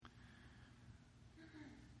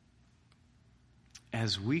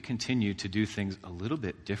as we continue to do things a little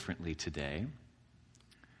bit differently today,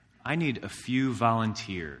 I need a few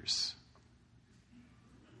volunteers.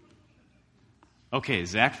 Okay,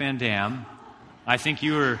 Zach Van Dam, I think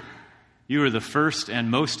you were the first and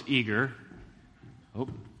most eager. Oh,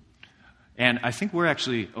 and I think we're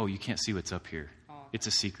actually, you can't see what's up here. It's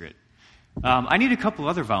a secret. I need a couple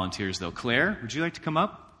other volunteers, though. Claire, would you like to come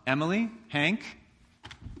up? Emily? Hank?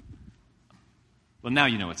 Well, now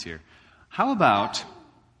you know what's here. How about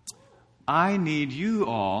I need you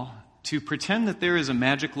all to pretend that there is a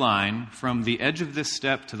magic line from the edge of this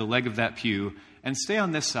step to the leg of that pew and stay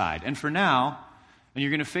on this side. And for now, and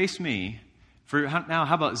you're going to face me, for now,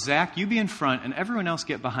 how about Zach, you be in front and everyone else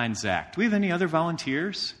get behind Zach. Do we have any other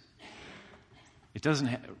volunteers? It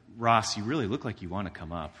doesn't Ross, you really look like you want to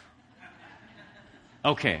come up.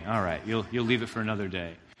 Okay, all right. You'll leave it for another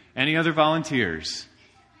day. Any other volunteers?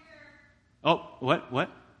 Oh, what?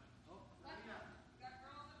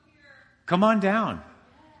 Come on down.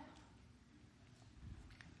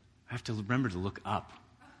 I have to remember to look up.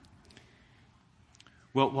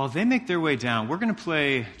 Well, while they make their way down, we're going to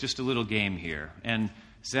play just a little game here. And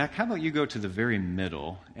Zach, how about you go to the very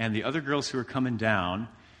middle, and the other girls who are coming down,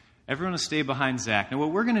 everyone will stay behind Zach. Now,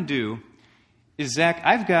 what we're going to do is, Zach,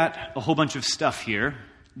 I've got a whole bunch of stuff here,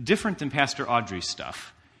 different than Pastor Audrey's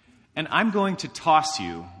stuff. And I'm going to toss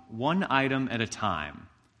you one item at a time.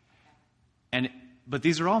 But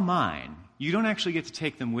these are all mine. You don't actually get to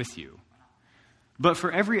take them with you. But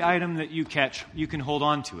for every item that you catch, you can hold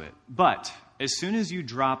on to it. But as soon as you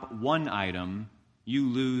drop one item, you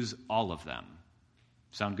lose all of them.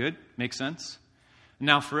 Sound good? Make sense?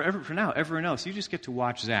 Now, for now, everyone else, you just get to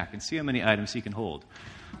watch Zach and see how many items he can hold.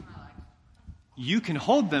 You can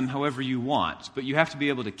hold them however you want, but you have to be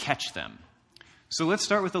able to catch them. So let's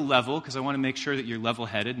start with a level, because I want to make sure that you're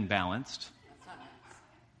level-headed and balanced.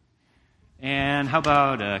 And how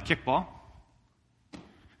about a kickball?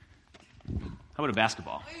 How about a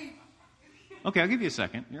basketball? Okay, I'll give you a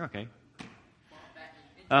second. You're okay.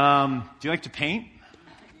 Do you like to paint?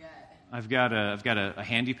 I've got a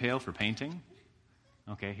handy pail for painting.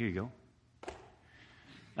 Okay, here you go.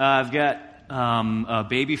 I've got a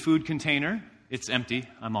baby food container. It's empty.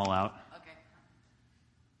 I'm all out.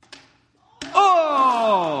 Okay.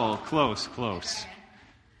 Oh, close.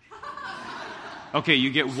 Okay, you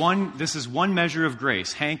get one. This is one measure of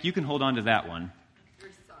grace. Hank, you can hold on to that one.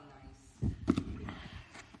 You're so nice.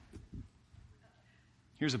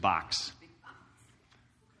 Here's a box.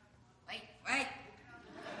 Wait.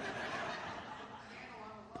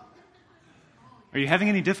 Are you having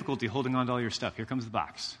any difficulty holding on to all your stuff? Here comes the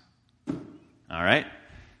box. All right.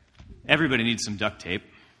 Everybody needs some duct tape.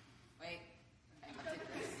 Wait.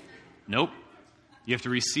 Nope. You have to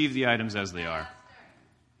receive the items as they are.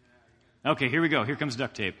 Okay, here we go. Here comes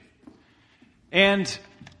duct tape. And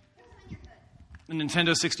the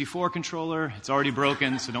Nintendo 64 controller. It's already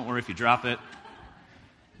broken, so don't worry if you drop it.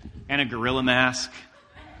 And a gorilla mask.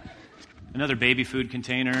 Another baby food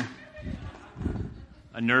container.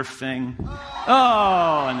 A Nerf thing.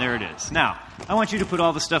 Oh, and there it is. Now, I want you to put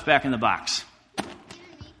all the stuff back in the box.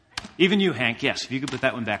 Even you, Hank. Yes, if you could put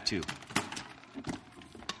that one back, too.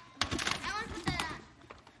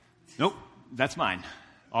 Nope, that's mine.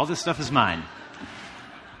 All this stuff is mine.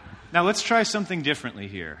 Now, let's try something differently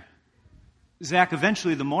here. Zach,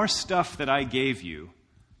 eventually, the more stuff that I gave you,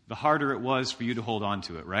 the harder it was for you to hold on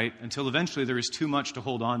to it, right? Until eventually there was too much to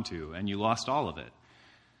hold on to, and you lost all of it.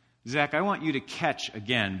 Zach, I want you to catch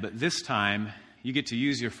again, but this time you get to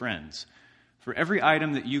use your friends. For every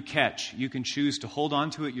item that you catch, you can choose to hold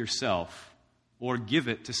on to it yourself or give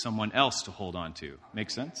it to someone else to hold on to.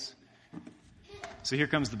 Make sense? So here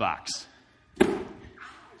comes the box.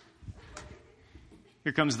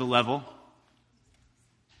 Here comes the level.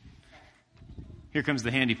 Here comes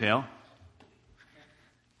the handy pail.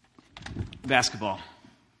 Basketball.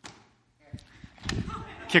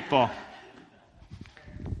 Kickball.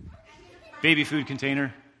 Baby food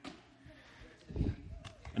container.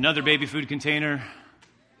 Another baby food container,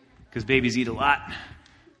 because babies eat a lot.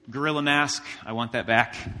 Gorilla mask. I want that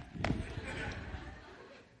back.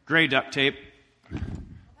 Gray duct tape.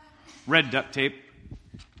 Red duct tape.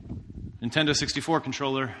 Nintendo 64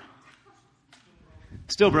 controller.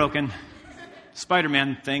 Still broken.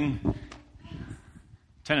 Spider-Man thing.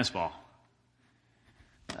 Tennis ball.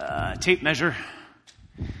 Tape measure.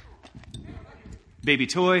 Baby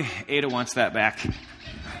toy. Ada wants that back.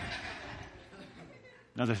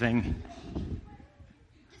 Another thing.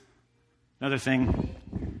 Another thing.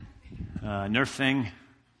 Nerf thing.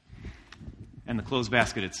 And the clothes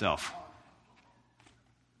basket itself.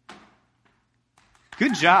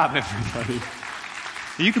 Good job, everybody.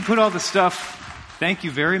 You can put all the stuff Thank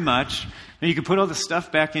you very much. Now you can put all the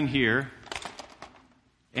stuff back in here.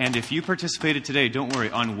 And if you participated today, don't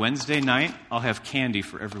worry. On Wednesday night, I'll have candy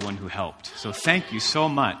for everyone who helped. So thank you so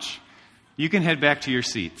much. You can head back to your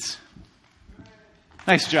seats.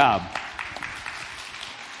 Nice job.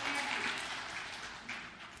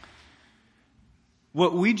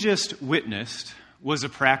 What we just witnessed was a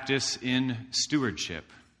practice in stewardship.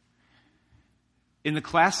 In the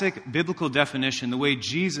classic biblical definition, the way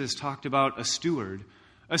Jesus talked about a steward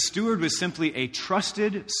was simply a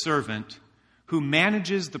trusted servant who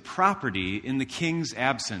manages the property in the king's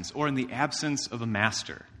absence or in the absence of a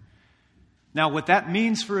master. Now, what that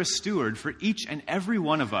means for a steward, for each and every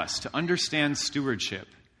one of us to understand stewardship,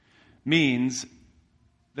 means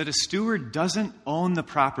that a steward doesn't own the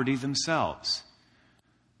property themselves.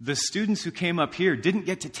 The students who came up here didn't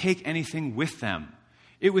get to take anything with them.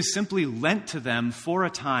 It was simply lent to them for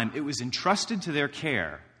a time. It was entrusted to their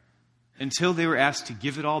care until they were asked to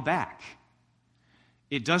give it all back.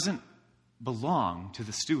 It doesn't belong to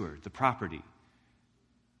the steward, the property.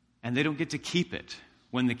 And they don't get to keep it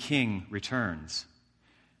when the king returns.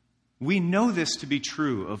 We know this to be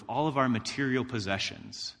true of all of our material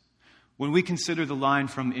possessions. When we consider the line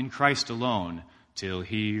from In Christ Alone, till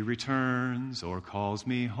he returns or calls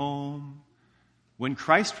me home. When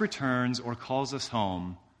Christ returns or calls us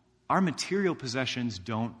home, our material possessions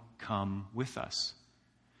don't come with us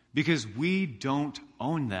because we don't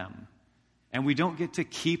own them. And we don't get to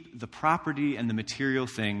keep the property and the material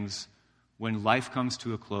things when life comes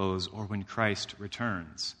to a close or when Christ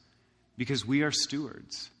returns, because we are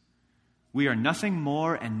stewards. We are nothing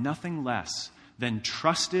more and nothing less than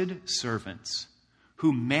trusted servants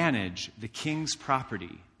who manage the king's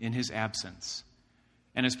property in his absence.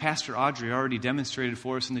 And as Pastor Audrey already demonstrated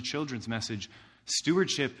for us in the children's message,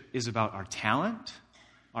 stewardship is about our talent,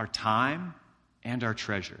 our time, and our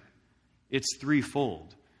treasure. It's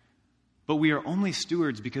threefold. But we are only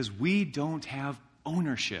stewards because we don't have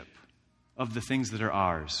ownership of the things that are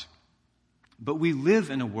ours. But we live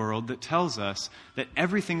in a world that tells us that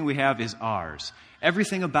everything we have is ours.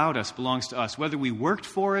 Everything about us belongs to us. Whether we worked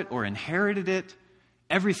for it or inherited it,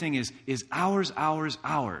 everything is ours, ours,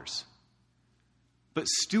 ours. But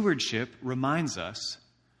stewardship reminds us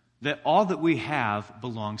that all that we have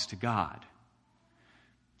belongs to God.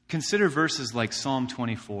 Consider verses like Psalm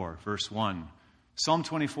 24, verse 1. Psalm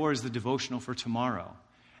 24 is the devotional for tomorrow.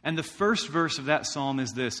 And the first verse of that psalm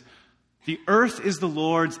is this: the earth is the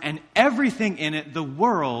Lord's and everything in it, the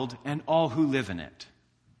world and all who live in it.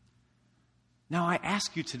 Now I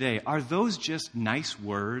ask you today, are those just nice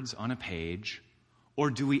words on a page, or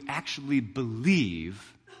do we actually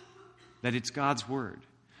believe that it's God's word?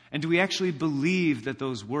 And do we actually believe that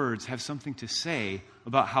those words have something to say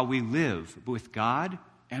about how we live with God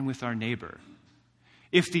and with our neighbor?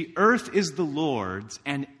 If the earth is the Lord's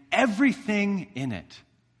and everything in it,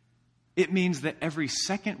 it means that every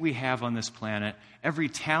second we have on this planet, every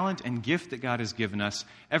talent and gift that God has given us,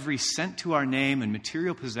 every cent to our name and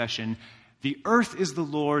material possession, the earth is the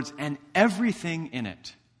Lord's and everything in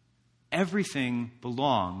it. Everything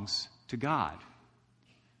belongs to God.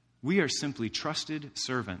 We are simply trusted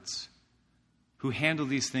servants who handle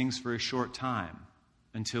these things for a short time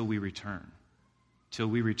until we return. Till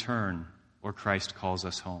we return or Christ calls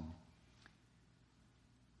us home.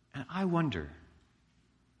 And I wonder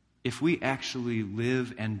if we actually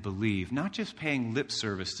live and believe, not just paying lip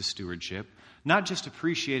service to stewardship, not just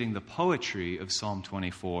appreciating the poetry of Psalm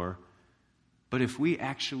 24, but if we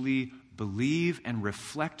actually believe and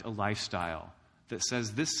reflect a lifestyle that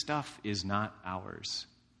says this stuff is not ours,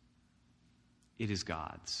 it is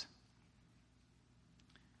God's.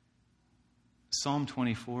 Psalm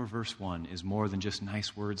 24, verse 1 is more than just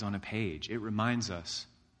nice words on a page. It reminds us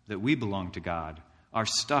that we belong to God. Our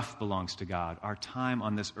stuff belongs to God. Our time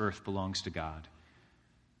on this earth belongs to God.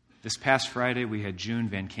 This past Friday, we had June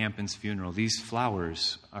Van Kampen's funeral. These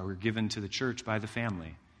flowers were given to the church by the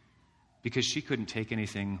family because she couldn't take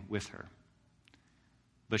anything with her.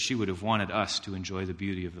 But she would have wanted us to enjoy the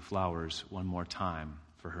beauty of the flowers one more time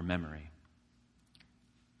for her memory.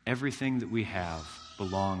 Everything that we have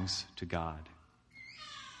belongs to God.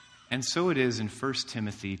 And so it is in 1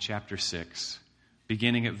 Timothy chapter 6,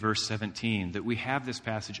 beginning at verse 17, that we have this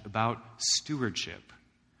passage about stewardship,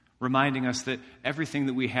 reminding us that everything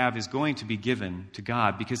that we have is going to be given to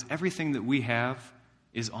God because everything that we have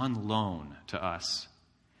is on loan to us.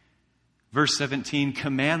 Verse 17,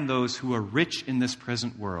 command those who are rich in this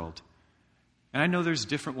present world. And I know there's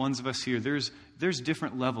different ones of us here. There's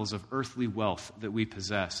different levels of earthly wealth that we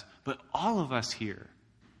possess. But all of us here,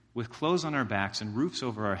 with clothes on our backs and roofs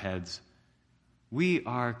over our heads, we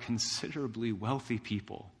are considerably wealthy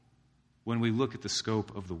people when we look at the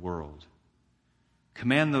scope of the world.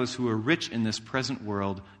 Command those who are rich in this present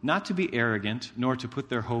world not to be arrogant, nor to put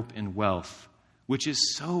their hope in wealth, which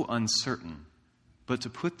is so uncertain, but to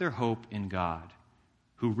put their hope in God,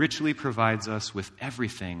 who richly provides us with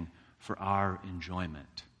everything for our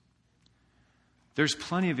enjoyment. There's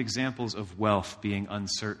plenty of examples of wealth being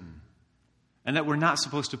uncertain, and that we're not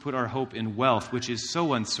supposed to put our hope in wealth, which is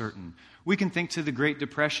so uncertain. We can think to the Great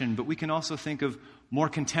Depression, but we can also think of more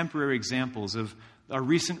contemporary examples of a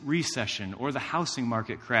recent recession or the housing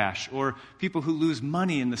market crash or people who lose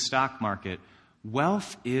money in the stock market.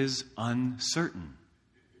 Wealth is uncertain.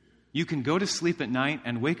 You can go to sleep at night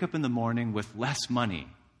and wake up in the morning with less money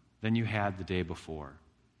than you had the day before.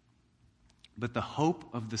 But the hope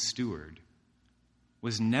of the steward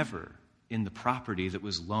was never in the property that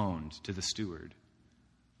was loaned to the steward.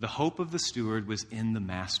 The hope of the steward was in the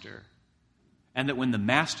master. And that when the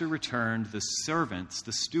master returned, the servants,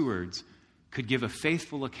 the stewards, could give a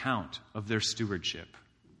faithful account of their stewardship.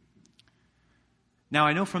 Now,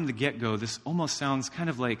 I know from the get-go, this almost sounds kind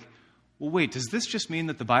of like, well, wait, does this just mean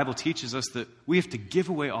that the Bible teaches us that we have to give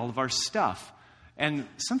away all of our stuff? And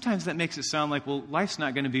sometimes that makes it sound like, well, life's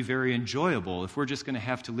not going to be very enjoyable if we're just going to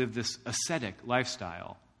have to live this ascetic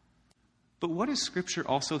lifestyle. But what does Scripture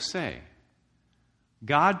also say?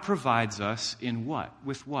 God provides us in what?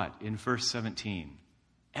 With what? In verse 17.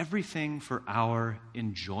 Everything for our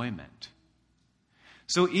enjoyment.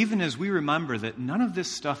 So even as we remember that none of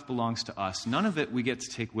this stuff belongs to us, none of it we get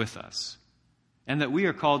to take with us, and that we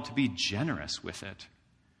are called to be generous with it,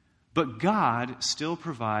 but God still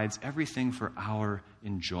provides everything for our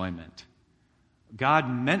enjoyment. God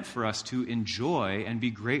meant for us to enjoy and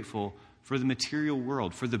be grateful for the material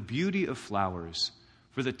world, for the beauty of flowers,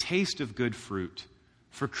 for the taste of good fruit,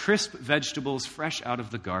 for crisp vegetables fresh out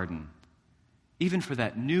of the garden, even for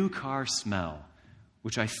that new car smell,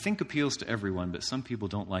 which I think appeals to everyone, but some people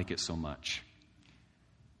don't like it so much.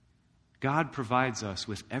 God provides us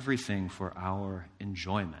with everything for our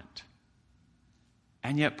enjoyment.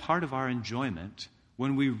 And yet part of our enjoyment,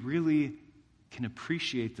 when we really can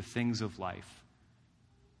appreciate the things of life,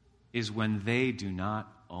 is when they do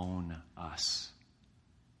not own us.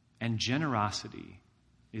 And generosity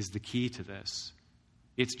is the key to this.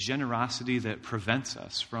 It's generosity that prevents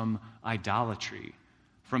us from idolatry,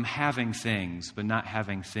 from having things but not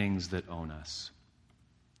having things that own us.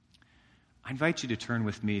 I invite you to turn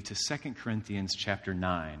with me to 2 Corinthians chapter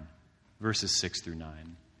 9, verses 6 through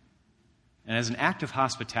 9. And as an act of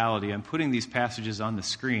hospitality, I'm putting these passages on the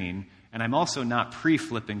screen, and I'm also not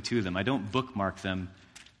pre-flipping to them. I don't bookmark them,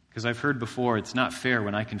 because I've heard before it's not fair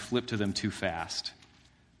when I can flip to them too fast.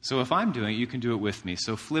 So if I'm doing it, you can do it with me.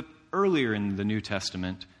 So flip earlier in the New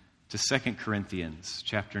Testament to 2 Corinthians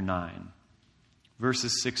chapter 9,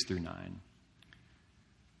 verses 6 through 9.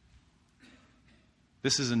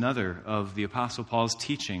 This is another of the Apostle Paul's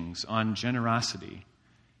teachings on generosity.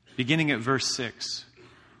 Beginning at verse 6,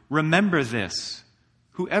 remember this,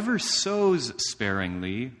 whoever sows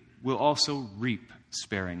sparingly will also reap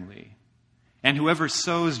sparingly, and whoever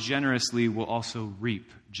sows generously will also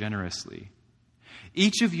reap generously.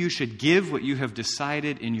 Each of you should give what you have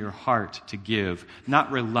decided in your heart to give,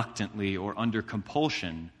 not reluctantly or under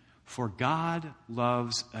compulsion, for God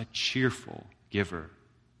loves a cheerful giver.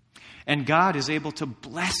 And God is able to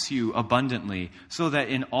bless you abundantly, so that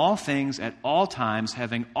in all things, at all times,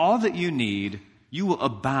 having all that you need, you will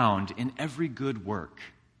abound in every good work.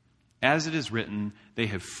 As it is written, they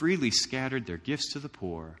have freely scattered their gifts to the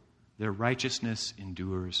poor. Their righteousness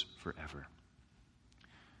endures forever.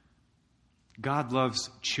 God loves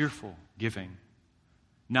cheerful giving,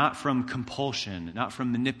 not from compulsion, not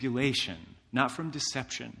from manipulation, not from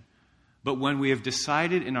deception, but when we have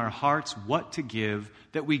decided in our hearts what to give,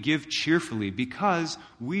 that we give cheerfully because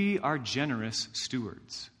we are generous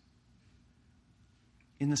stewards.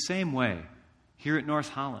 In the same way, here at North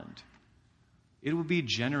Holland, it will be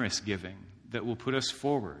generous giving that will put us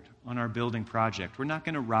forward on our building project. We're not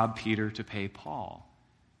going to rob Peter to pay Paul.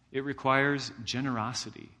 It requires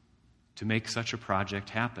generosity to make such a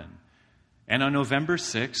project happen. And on November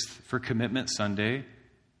 6th, for Commitment Sunday,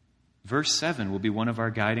 verse 7 will be one of our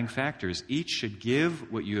guiding factors. Each should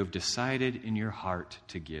give what you have decided in your heart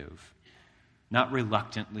to give, not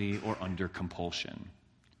reluctantly or under compulsion.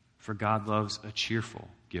 For God loves a cheerful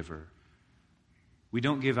giver. We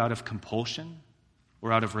don't give out of compulsion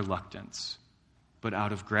or out of reluctance, but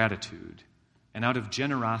out of gratitude and out of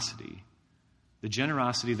generosity. The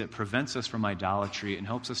generosity that prevents us from idolatry and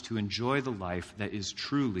helps us to enjoy the life that is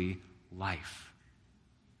truly life.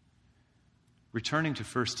 Returning to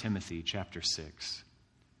 1 Timothy chapter 6,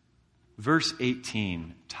 verse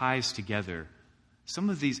 18 ties together some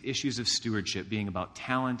of these issues of stewardship being about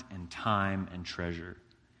talent and time and treasure.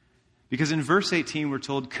 Because in verse 18, we're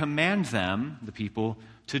told, command them, the people,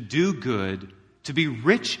 to do good, to be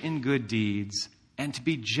rich in good deeds, and to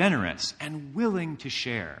be generous and willing to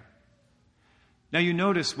share. Now you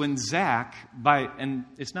notice when Zach, and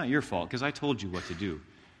it's not your fault because I told you what to do.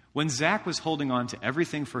 When Zach was holding on to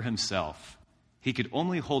everything for himself, he could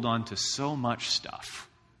only hold on to so much stuff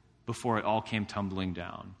before it all came tumbling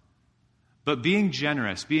down. But being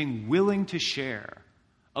generous, being willing to share,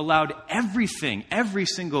 allowed everything, every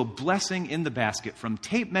single blessing in the basket, from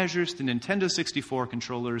tape measures to Nintendo 64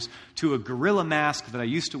 controllers to a gorilla mask that I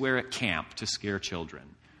used to wear at camp to scare children.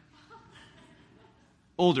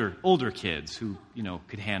 Older kids who,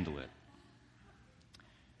 could handle it.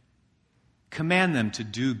 Command them to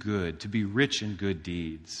do good, to be rich in good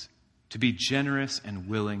deeds, to be generous and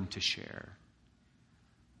willing to share.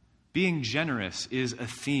 Being generous is a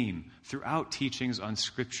theme throughout teachings on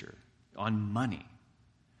Scripture, on money.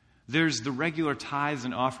 There's the regular tithes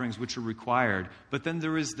and offerings which are required, but then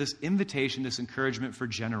there is this invitation, this encouragement for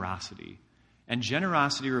generosity. And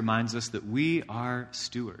generosity reminds us that we are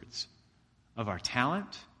stewards of our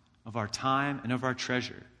talent, of our time, and of our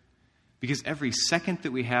treasure. Because every second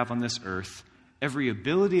that we have on this earth, every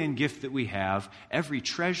ability and gift that we have, every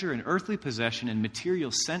treasure and earthly possession and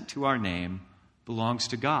material sent to our name belongs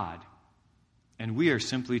to God. And we are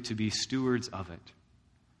simply to be stewards of it.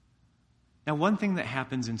 Now, one thing that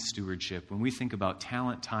happens in stewardship when we think about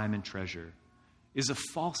talent, time, and treasure is a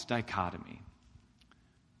false dichotomy.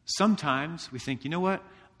 Sometimes we think, you know what?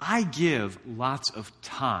 I give lots of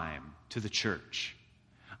time to the church.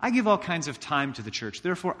 I give all kinds of time to the church.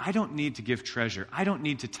 Therefore, I don't need to give treasure. I don't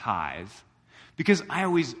need to tithe because I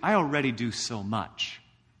already do so much.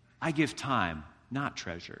 I give time, not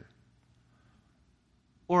treasure.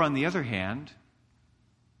 Or on the other hand,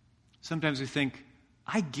 sometimes we think,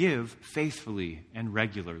 I give faithfully and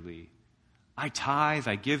regularly. I tithe,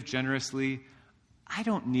 I give generously. I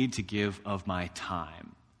don't need to give of my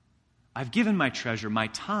time. I've given my treasure. My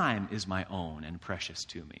time is my own and precious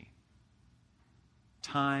to me.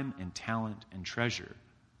 Time and talent and treasure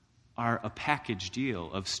are a package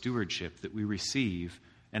deal of stewardship that we receive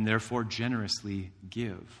and therefore generously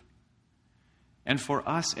give. And for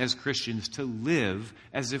us as Christians to live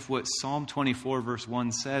as if what Psalm 24 verse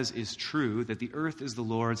 1 says is true, that the earth is the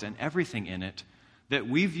Lord's and everything in it, that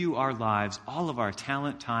we view our lives, all of our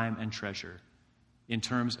talent, time, and treasure, in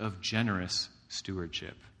terms of generous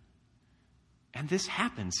stewardship. And this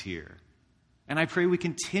happens here. And I pray we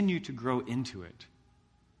continue to grow into it.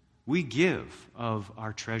 We give of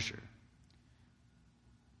our treasure.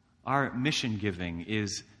 Our mission giving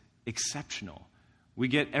is exceptional. We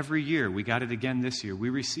get every year, we got it again this year, we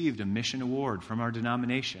received a mission award from our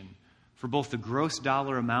denomination for both the gross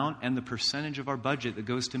dollar amount and the percentage of our budget that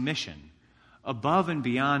goes to mission. Above and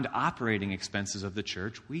beyond operating expenses of the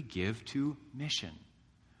church, we give to mission.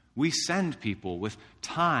 We send people with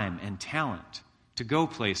time and talent to go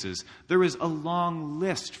places. There is a long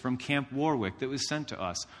list from Camp Warwick that was sent to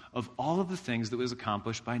us of all of the things that was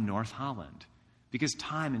accomplished by North Holland because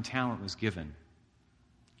time and talent was given.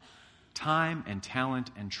 Time and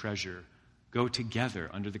talent and treasure go together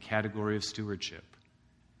under the category of stewardship.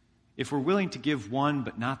 If we're willing to give one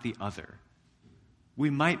but not the other, we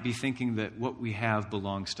might be thinking that what we have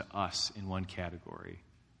belongs to us in one category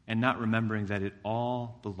and not remembering that it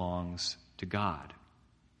all belongs to God.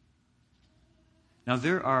 Now,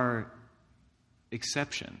 there are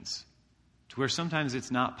exceptions to where sometimes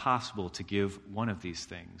it's not possible to give one of these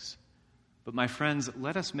things. But my friends,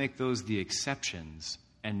 let us make those the exceptions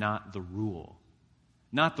and not the rule.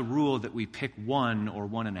 Not the rule that we pick 1 or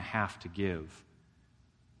 1.5 to give,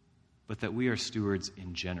 but that we are stewards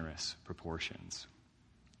in generous proportions.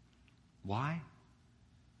 Why?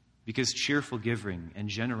 Because cheerful giving and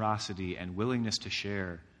generosity and willingness to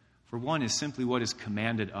share, for one, is simply what is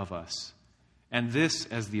commanded of us. And this,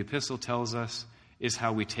 as the epistle tells us, is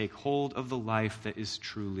how we take hold of the life that is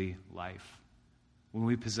truly life, when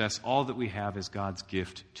we possess all that we have as God's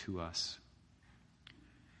gift to us.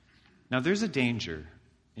 Now, there's a danger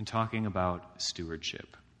in talking about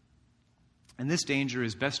stewardship. And this danger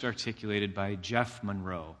is best articulated by Jeff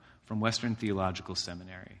Monroe from Western Theological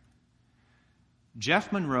Seminary.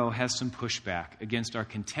 Jeff Monroe has some pushback against our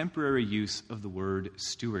contemporary use of the word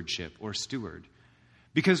stewardship or steward,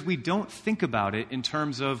 because we don't think about it in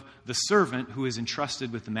terms of the servant who is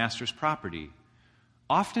entrusted with the master's property.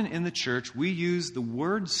 Often in the church, we use the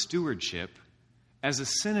word stewardship as a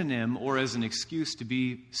synonym or as an excuse to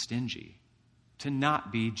be stingy, to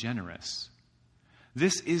not be generous.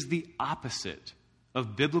 This is the opposite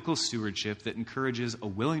of biblical stewardship that encourages a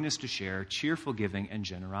willingness to share, cheerful giving, and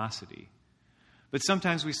generosity. But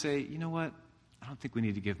sometimes we say, you know what? I don't think we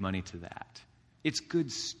need to give money to that. It's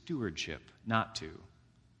good stewardship not to.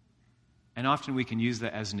 And often we can use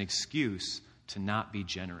that as an excuse to not be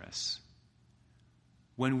generous.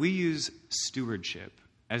 When we use stewardship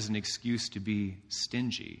as an excuse to be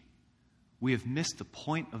stingy, we have missed the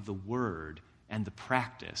point of the word and the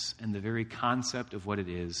practice and the very concept of what it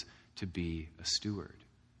is to be a steward.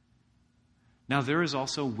 Now, there is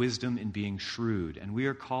also wisdom in being shrewd, and we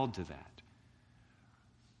are called to that.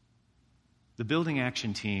 The Building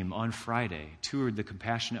Action team on Friday toured the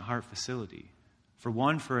Compassionate Heart facility. For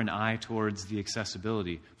one, for an eye towards the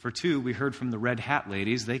accessibility. For two, we heard from the Red Hat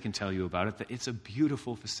ladies, they can tell you about it, that it's a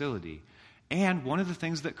beautiful facility. And one of the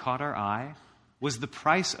things that caught our eye was the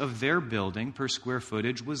price of their building per square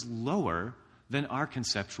footage was lower than our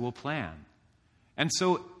conceptual plan. And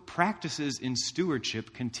so practices in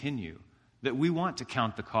stewardship continue, that we want to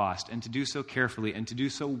count the cost and to do so carefully and to do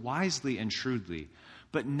so wisely and shrewdly,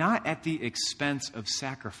 but not at the expense of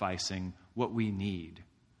sacrificing what we need.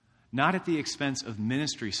 Not at the expense of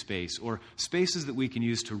ministry space or spaces that we can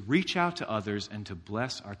use to reach out to others and to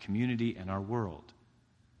bless our community and our world.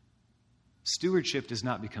 Stewardship does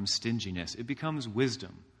not become stinginess. It becomes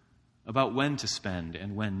wisdom about when to spend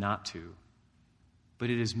and when not to. But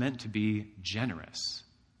it is meant to be generous.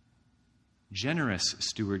 Generous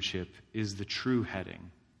stewardship is the true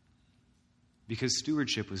heading, because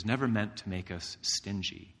stewardship was never meant to make us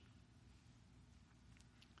stingy.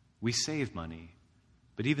 We save money,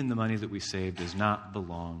 but even the money that we save does not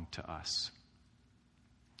belong to us.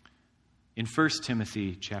 In 1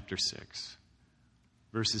 Timothy chapter 6,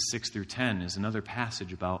 verses 6 through 10 is another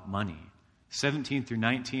passage about money. 17 through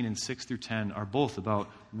 19 and 6 through 10 are both about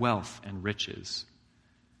wealth and riches.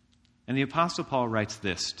 And the Apostle Paul writes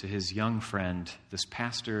this to his young friend, this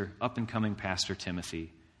pastor, up-and-coming pastor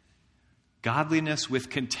Timothy. Godliness with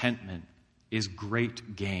contentment is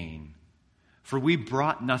great gain. For we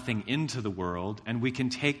brought nothing into the world, and we can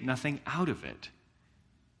take nothing out of it.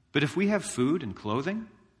 But if we have food and clothing,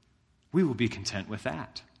 we will be content with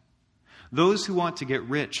that. Those who want to get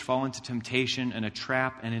rich fall into temptation and a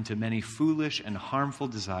trap and into many foolish and harmful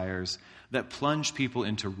desires that plunge people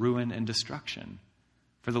into ruin and destruction.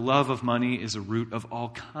 For the love of money is a root of all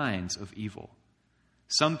kinds of evil.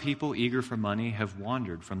 Some people eager for money have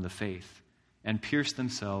wandered from the faith and pierced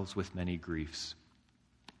themselves with many griefs.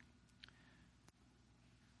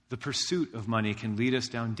 The pursuit of money can lead us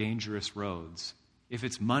down dangerous roads if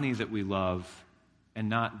it's money that we love and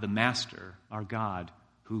not the master, our God,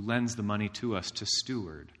 who lends the money to us to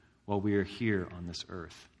steward while we are here on this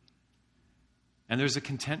earth. And there's a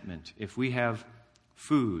contentment. If we have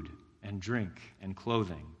food and drink and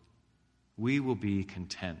clothing, we will be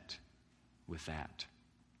content with that.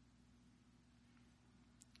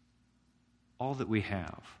 All that we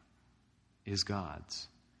have is God's.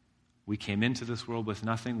 We came into this world with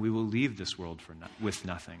nothing. We will leave this world with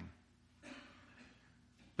nothing.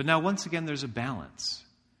 But now, once again, there's a balance.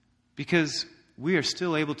 Because we are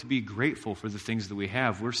still able to be grateful for the things that we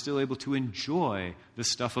have. We're still able to enjoy the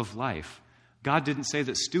stuff of life. God didn't say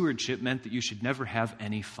that stewardship meant that you should never have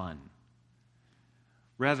any fun.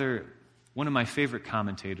 Rather, one of my favorite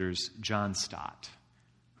commentators, John Stott,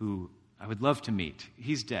 who I would love to meet.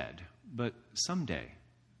 He's dead, but someday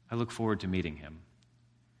I look forward to meeting him.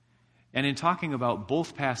 And in talking about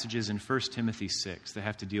both passages in 1 Timothy 6 that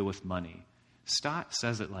have to deal with money, Stott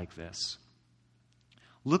says it like this.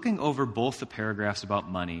 Looking over both the paragraphs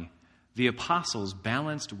about money, the apostles'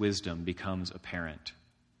 balanced wisdom becomes apparent.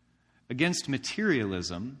 Against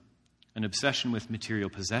materialism, an obsession with material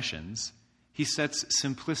possessions, he sets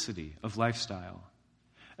simplicity of lifestyle.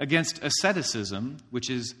 Against asceticism, which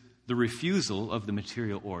is the refusal of the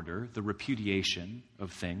material order, the repudiation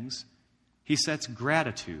of things, he sets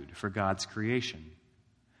gratitude for God's creation.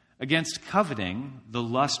 Against coveting, the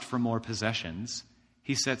lust for more possessions,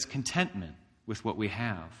 he sets contentment with what we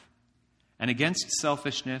have. And against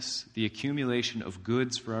selfishness, the accumulation of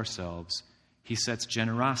goods for ourselves, he sets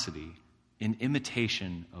generosity in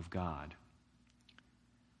imitation of God.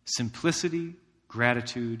 Simplicity,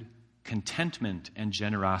 gratitude, contentment, and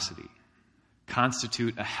generosity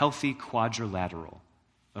constitute a healthy quadrilateral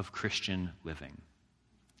of Christian living.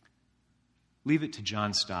 Leave it to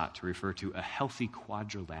John Stott to refer to a healthy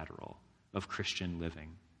quadrilateral of Christian living.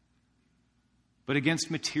 But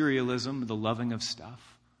against materialism, the loving of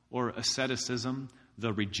stuff, or asceticism,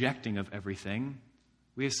 the rejecting of everything,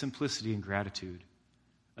 we have simplicity and gratitude.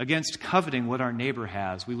 Against coveting what our neighbor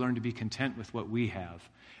has, we learn to be content with what we have.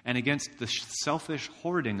 And against the selfish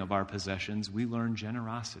hoarding of our possessions, we learn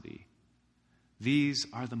generosity. These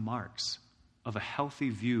are the marks of a healthy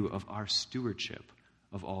view of our stewardship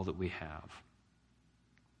of all that we have.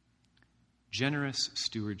 Generous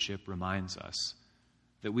stewardship reminds us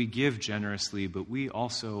that we give generously, but we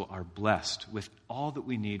also are blessed with all that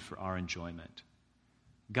we need for our enjoyment.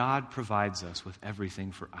 God provides us with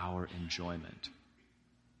everything for our enjoyment.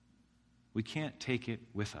 We can't take it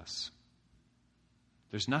with us.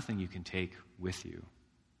 There's nothing you can take with you.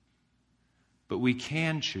 But we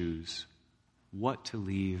can choose what to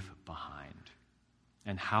leave behind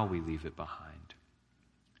and how we leave it behind.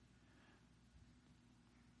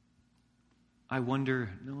 I wonder,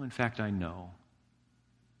 no, in fact, I know.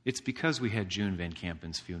 It's because we had June Van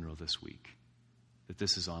Kampen's funeral this week that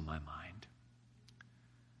this is on my mind.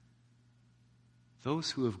 Those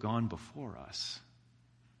who have gone before us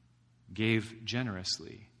gave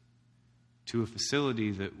generously to a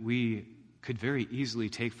facility that we could very easily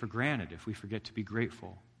take for granted if we forget to be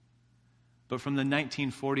grateful. But from the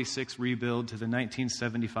 1946 rebuild to the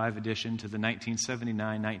 1975 addition to the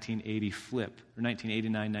 1979-1980 flip, or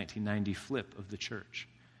 1989-1990 flip of the church,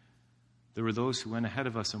 there were those who went ahead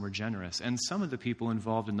of us and were generous. And some of the people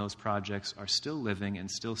involved in those projects are still living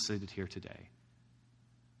and still seated here today.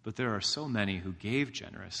 But there are so many who gave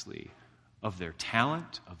generously of their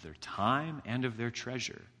talent, of their time, and of their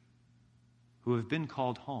treasure, who have been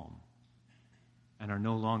called home and are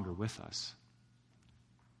no longer with us.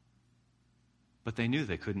 But they knew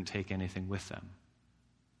they couldn't take anything with them,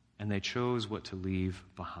 and they chose what to leave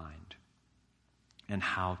behind and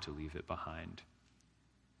how to leave it behind.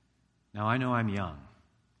 Now, I know I'm young.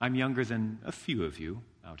 I'm younger than a few of you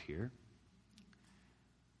out here.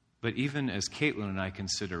 But even as Caitlin and I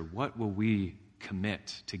consider what will we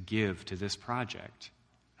commit to give to this project,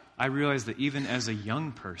 I realize that even as a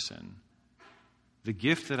young person, the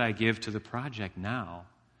gift that I give to the project now,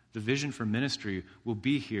 the vision for ministry, will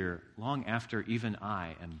be here long after even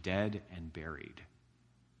I am dead and buried.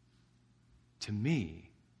 To me,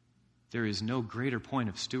 there is no greater point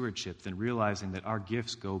of stewardship than realizing that our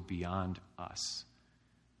gifts go beyond us.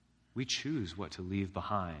 We choose what to leave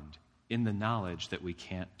behind in the knowledge that we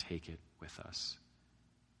can't take it with us.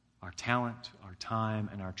 Our talent, our time,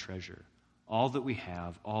 and our treasure, all that we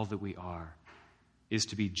have, all that we are, is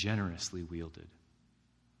to be generously wielded.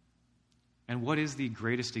 And what is the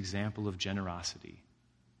greatest example of generosity?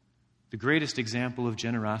 The greatest example of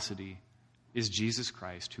generosity is Jesus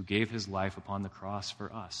Christ, who gave his life upon the cross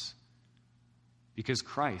for us. Because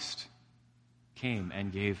Christ came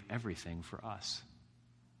and gave everything for us.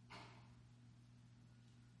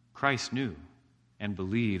 Christ knew and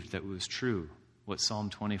believed that it was true what Psalm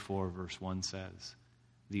 24 verse 1 says.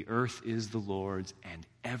 The earth is the Lord's and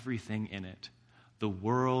everything in it, the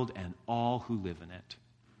world and all who live in it.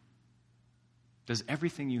 Does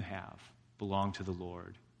everything you have belong to the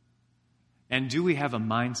Lord? And do we have a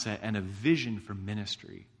mindset and a vision for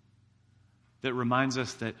ministry that reminds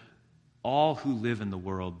us that all who live in the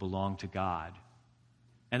world belong to God,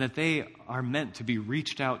 and that they are meant to be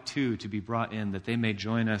reached out to be brought in, that they may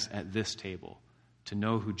join us at this table, to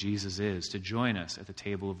know who Jesus is, to join us at the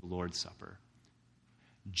table of the Lord's Supper?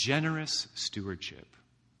 Generous stewardship,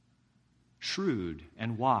 shrewd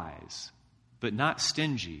and wise, but not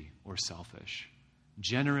stingy or selfish.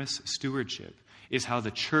 Generous stewardship is how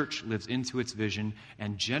the church lives into its vision,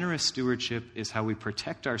 and generous stewardship is how we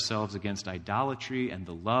protect ourselves against idolatry and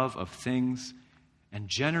the love of things. And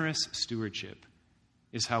generous stewardship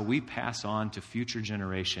is how we pass on to future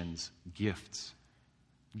generations gifts.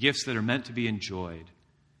 Gifts that are meant to be enjoyed.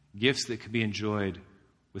 Gifts that can be enjoyed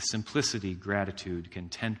with simplicity, gratitude,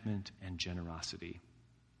 contentment, and generosity.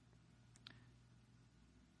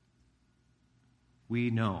 We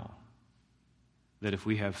know that if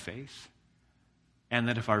we have faith, and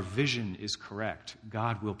that if our vision is correct,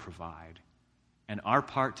 God will provide. And our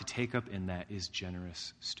part to take up in that is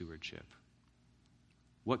generous stewardship.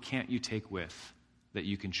 What can't you take with that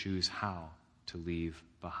you can choose how to leave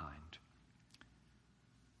behind?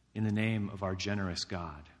 In the name of our generous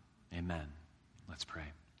God, amen. Let's pray.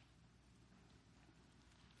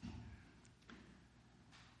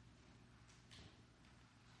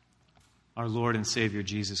 Our Lord and Savior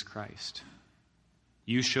Jesus Christ,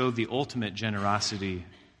 you showed the ultimate generosity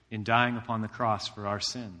in dying upon the cross for our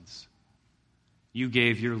sins. You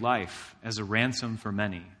gave your life as a ransom for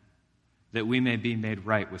many, that we may be made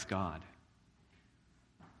right with God.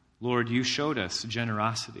 Lord, you showed us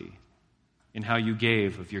generosity in how you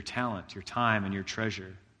gave of your talent, your time, and your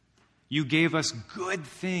treasure. You gave us good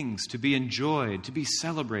things to be enjoyed, to be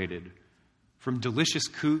celebrated, from delicious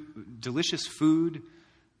food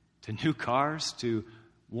to new cars to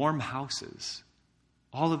warm houses.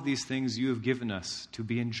 All of these things you have given us to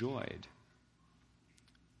be enjoyed.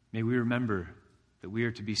 May we remember that we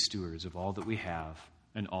are to be stewards of all that we have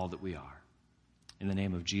and all that we are. In the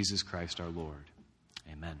name of Jesus Christ our Lord.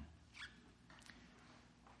 Amen.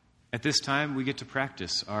 At this time, we get to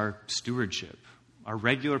practice our stewardship, our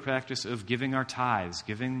regular practice of giving our tithes,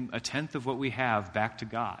 giving a tenth of what we have back to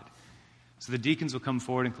God. So the deacons will come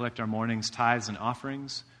forward and collect our morning's tithes and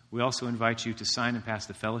offerings. We also invite you to sign and pass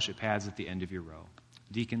the fellowship pads at the end of your row.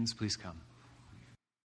 Deacons, please come.